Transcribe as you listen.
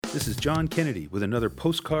This is John Kennedy with another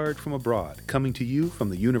postcard from abroad, coming to you from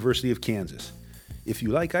the University of Kansas. If you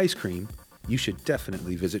like ice cream, you should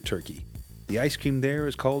definitely visit Turkey. The ice cream there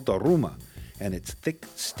is called dondurma, and it's thick,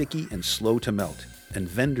 sticky, and slow to melt. And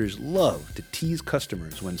vendors love to tease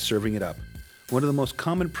customers when serving it up. One of the most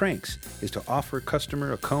common pranks is to offer a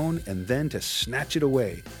customer a cone and then to snatch it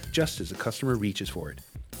away just as the customer reaches for it.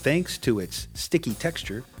 Thanks to its sticky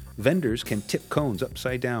texture, vendors can tip cones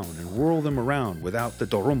upside down and whirl them around without the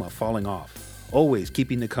dondurma falling off, always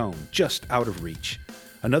keeping the cone just out of reach.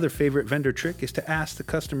 Another favorite vendor trick is to ask the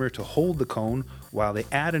customer to hold the cone while they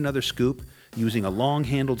add another scoop using a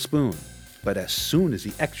long-handled spoon. But as soon as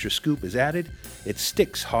the extra scoop is added, it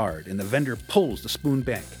sticks hard and the vendor pulls the spoon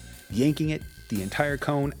back, yanking the entire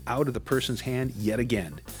cone out of the person's hand yet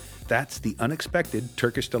again. That's the unexpected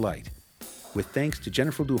Turkish Delight. With thanks to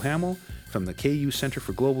Jennifer Duhamel from the KU Center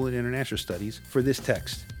for Global and International Studies for this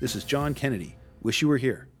text. This is John Kennedy. Wish you were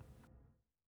here.